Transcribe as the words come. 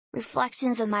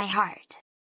reflections of my heart.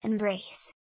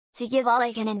 Embrace. To give all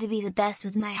I can and to be the best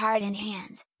with my heart and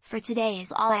hands, for today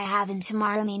is all I have and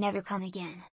tomorrow may never come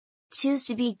again. Choose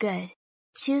to be good.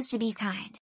 Choose to be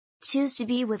kind. Choose to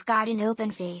be with God in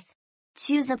open faith.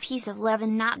 Choose a peace of love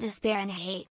and not despair and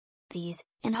hate. These,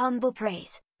 in humble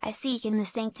praise, I seek in the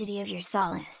sanctity of your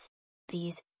solace.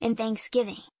 These, in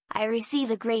thanksgiving, I receive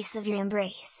the grace of your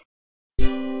embrace.